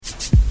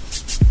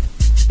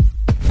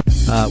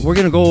We're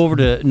going to go over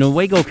to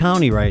Newaygo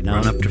County right now,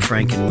 and up to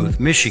Frankenmuth,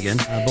 Michigan.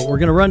 But we're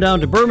going to run down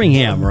to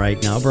Birmingham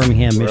right now,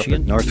 Birmingham,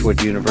 Michigan.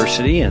 Northwood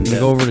University, and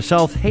go over to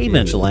South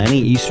Haven, Ypsilanti,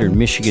 Eastern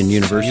Michigan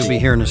University. You'll be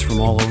hearing us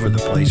from all over the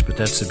place, but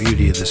that's the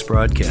beauty of this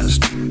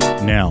broadcast.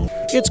 Now,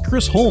 it's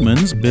Chris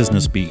Holman's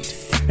Business Beat.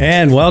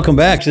 And welcome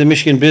back to the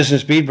Michigan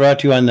Business Beat, brought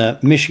to you on the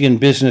Michigan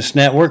Business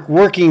Network,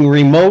 working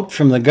remote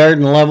from the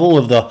garden level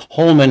of the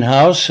Holman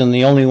house. And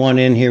the only one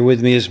in here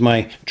with me is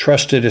my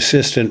trusted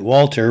assistant,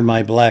 Walter,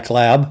 my black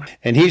lab.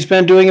 And he's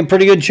been doing a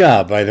pretty good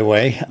job, by the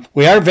way.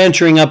 We are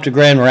venturing up to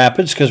Grand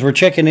Rapids because we're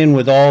checking in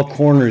with all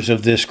corners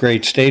of this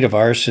great state of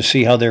ours to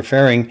see how they're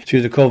faring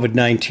through the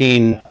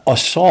COVID-19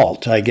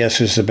 assault, I guess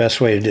is the best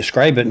way to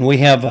describe it. And we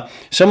have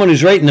someone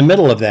who's right in the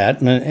middle of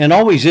that, and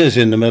always is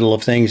in the middle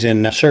of things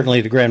in certainly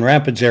the Grand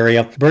Rapids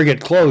area, Birgit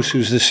Klohs,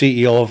 who's the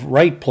CEO of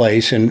Right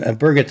Place. And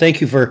Birgit,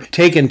 thank you for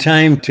taking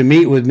time to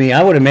meet with me.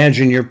 I would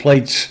imagine your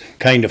plate's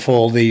kind of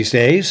full these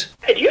days.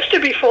 It used to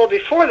be full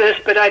before this,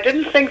 but I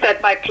didn't think that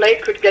my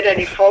plate could get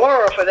any fuller,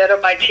 or for that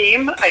of my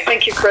team. I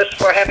thank you, Chris,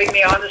 for having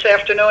me on this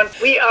afternoon.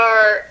 We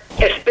are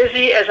as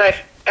busy as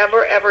I've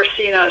ever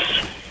seen us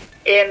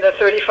in the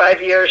 35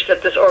 years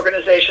that this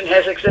organization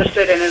has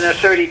existed, and in the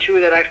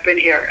 32 that I've been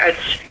here.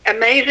 It's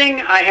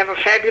amazing. I have a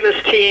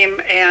fabulous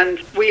team,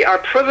 and we are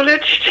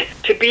privileged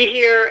to be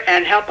here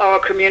and help our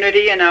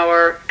community and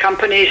our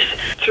companies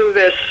through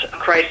this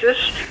crisis.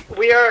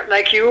 We are,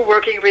 like you,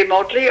 working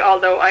remotely,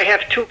 although I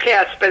have 2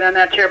 cats, but I'm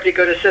not terribly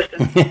good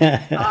assistants.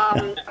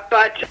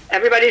 But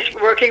everybody's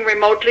working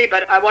remotely,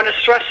 but I want to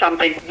stress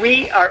something.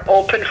 We are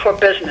open for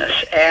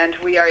business, and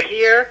we are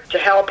here to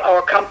help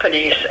our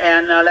companies.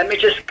 And let me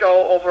just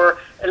go over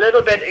a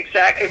little bit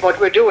exactly what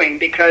we're doing,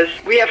 because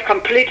we have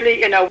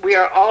completely, we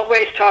are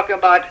always talking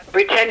about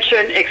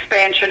retention,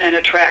 expansion, and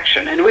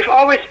attraction. And we've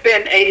always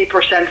been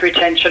 80%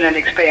 retention and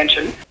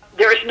expansion.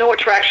 There is no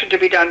attraction to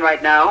be done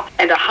right now,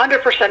 and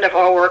 100% of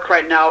our work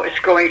right now is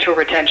going to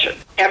retention.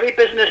 Every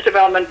business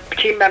development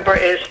team member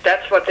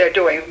that's what they're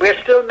doing.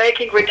 We're still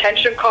making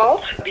retention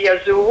calls via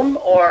Zoom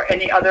or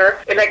any other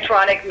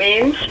electronic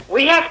means.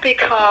 We have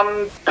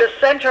become the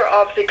center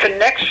of the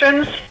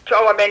connections to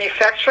our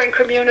manufacturing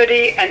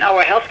community and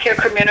our healthcare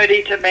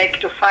community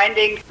to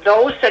finding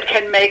those that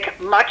can make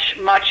much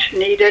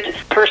needed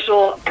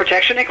personal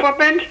protection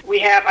equipment. We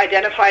have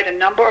identified a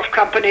number of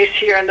companies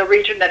here in the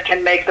region that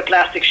can make the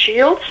plastic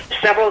shields.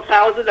 Several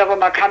thousand of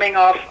them are coming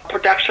off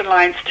production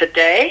lines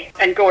today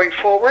and going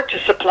forward to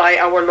supply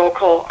our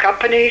local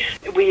companies.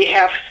 We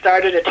have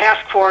started a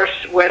task force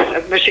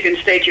with Michigan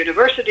State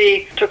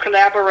University to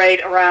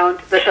collaborate around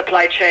the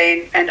supply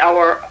chain and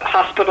our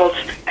hospitals,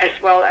 as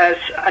well as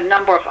a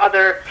number of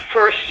other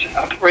first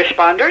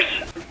responders.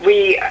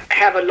 We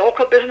have a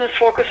local business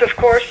focus, of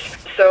course.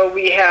 So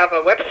we have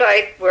a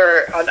website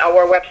on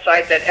our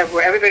website that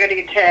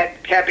everybody can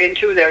tap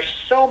into. There's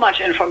so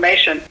much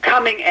information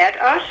coming at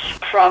us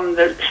from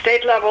the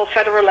state level,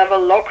 federal level,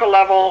 local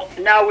level,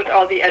 now with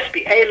all the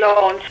SBA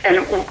loans.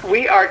 And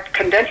we are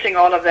condensing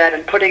all of that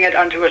and putting it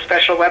onto a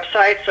special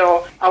website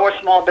so our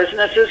small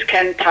businesses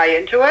can tie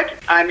into it.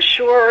 I'm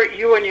sure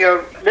you and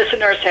your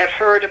listeners have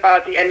heard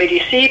about the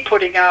MEDC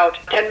putting out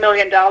 $10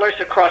 million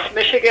across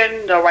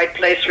Michigan. The Right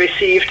Place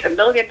received $1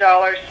 million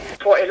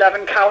for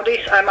 11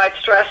 counties, I might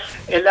stress.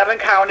 11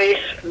 counties,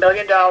 $1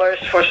 million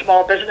for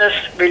small business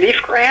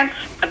relief grants.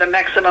 And the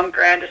maximum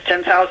grant is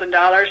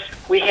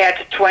 $10,000. We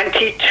had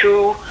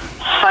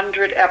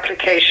 2,200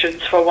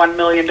 applications for $1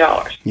 million.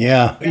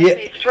 Yeah. Let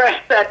me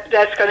stress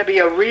that's going to be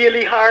a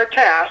really hard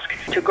task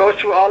to go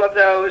through all of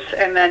those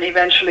and then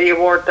eventually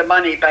award the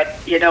money. But,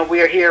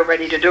 we're here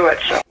ready to do it.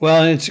 So.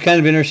 Well, it's kind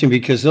of interesting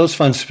because those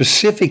funds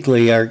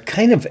specifically are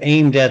kind of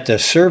aimed at the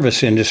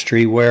service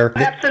industry where...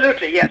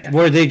 Absolutely, yes.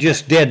 Where they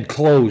just dead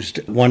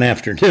closed one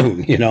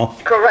afternoon,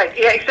 Correct.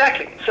 Yeah,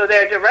 exactly. So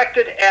they're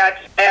directed at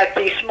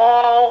the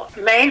small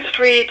Main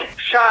Street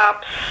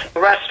shops,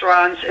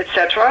 restaurants,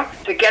 etc.,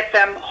 to get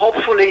them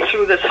hopefully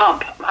through this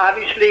hump.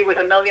 Obviously, with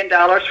 $1 million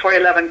for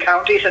 11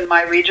 counties in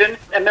my region,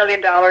 $1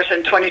 million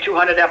and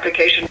 2,200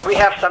 applications, we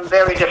have some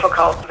very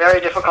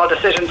difficult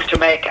decisions to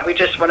make. We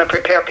just want to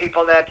prepare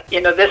people that,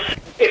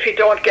 if you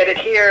don't get it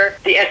here,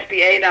 the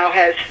SBA now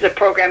has the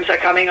programs are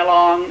coming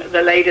along.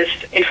 The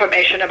latest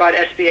information about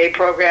SBA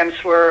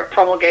programs were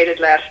promulgated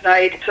last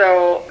night.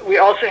 So we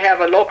also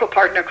have a local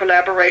partner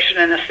collaboration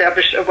and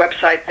established a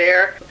website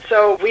there.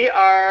 So we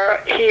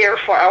are here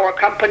for our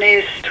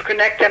companies to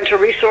connect them to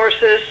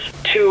resources,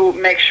 to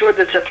make sure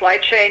the supply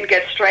chain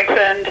gets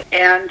strengthened,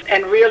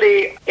 and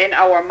really in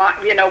our,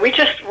 we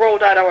just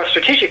rolled out our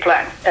strategic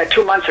plan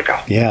 2 months ago,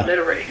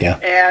 literally,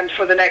 and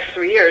for the next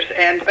 3 years.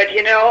 But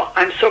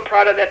I'm so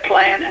proud of that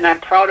plan, and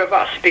I'm proud of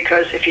us,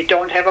 because if you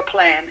don't have a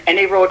plan,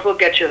 any road will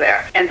get you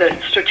there. And the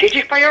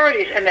strategic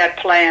priorities in that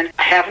plan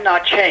have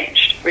not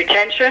changed.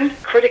 Retention,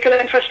 critical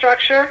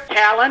infrastructure,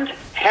 talent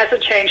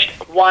hasn't changed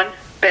one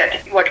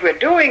bit. What we're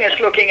doing is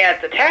looking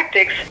at the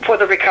tactics for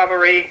the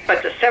recovery,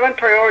 but the 7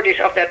 priorities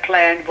of that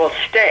plan will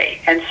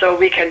stay. And so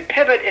we can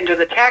pivot into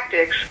the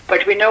tactics,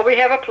 but we know we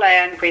have a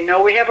plan, we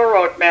know we have a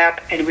roadmap,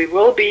 and we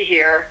will be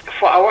here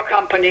for our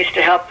companies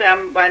to help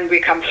them when we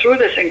come through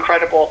this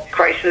incredible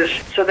crisis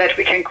so that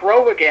we can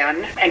grow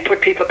again and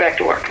put people back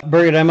to work.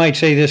 Birgit, I might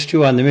say this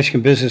too, on the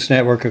Michigan Business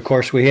Network, of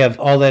course, we have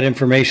all that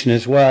information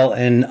as well,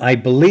 and I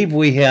believe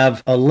we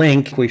have a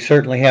link. We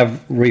certainly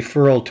have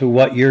referral to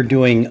what you're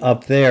doing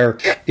up there.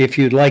 If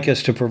you'd like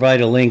us to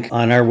provide a link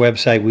on our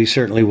website, we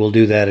certainly will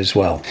do that as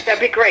well. That'd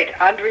be great.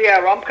 Andrea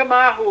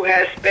Romkema, who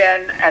has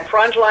been at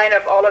front line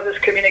of all of this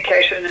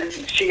communication, and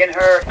she and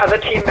her other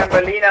team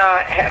member,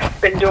 Lena, have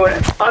been doing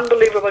an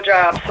unbelievable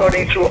job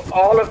sorting through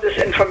all of this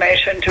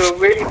information to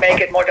really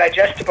make it more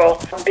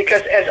digestible,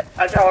 because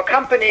as our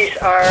companies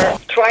are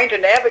trying to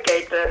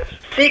navigate this,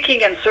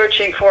 seeking and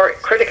searching for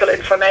critical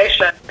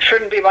information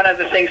shouldn't be one of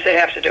the things they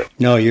have to do.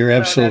 No, you're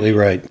absolutely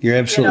right. You're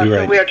absolutely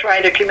right. So we are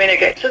trying to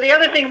communicate. So the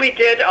other thing we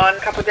did on a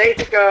couple of days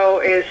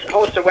ago is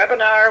host a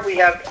webinar. We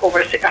have over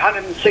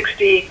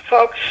 160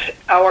 folks,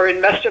 our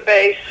investor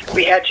base.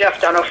 We had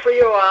Jeff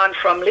Donofrio on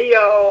from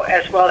Leo,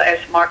 as well as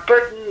Mark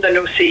Burton, the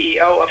new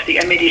CEO of the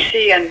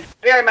MEDC, and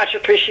very much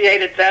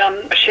appreciated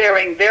them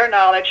sharing their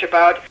knowledge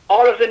about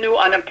all of the new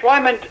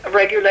unemployment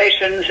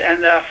regulations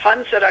and the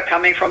funds that are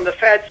coming from the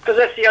feds, because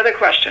that's the other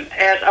question.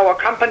 As our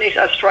companies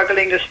are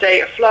struggling to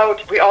stay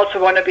afloat, we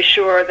also want to be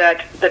sure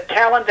that the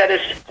talent that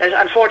is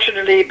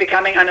unfortunately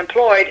becoming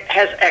unemployed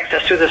has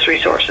access to these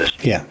resources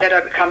that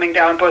are coming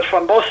down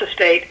from both the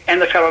state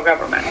and the federal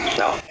government.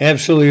 So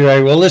absolutely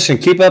right. Well, listen,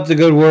 keep up the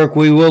good work.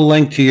 We will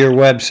link to your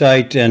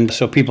website, and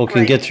so people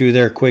can get through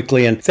there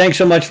quickly. And thanks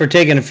so much for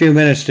taking a few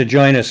minutes to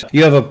join us.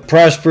 You have a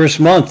prosperous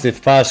month,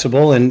 if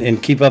possible,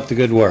 and keep up the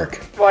good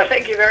work. Well,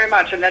 thank you very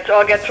much, and let's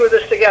all get through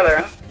this together.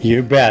 Huh?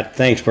 You bet.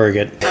 Thanks,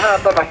 Birgit.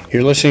 Bye-bye.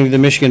 You're listening to the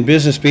Michigan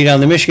Business Beat on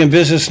the Michigan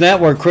Business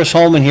Network. Chris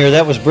Holman here.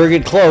 That was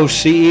Birgit Klohs,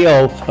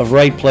 CEO of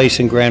Right Place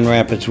in Grand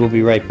Rapids. We'll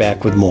be right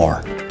back with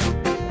more.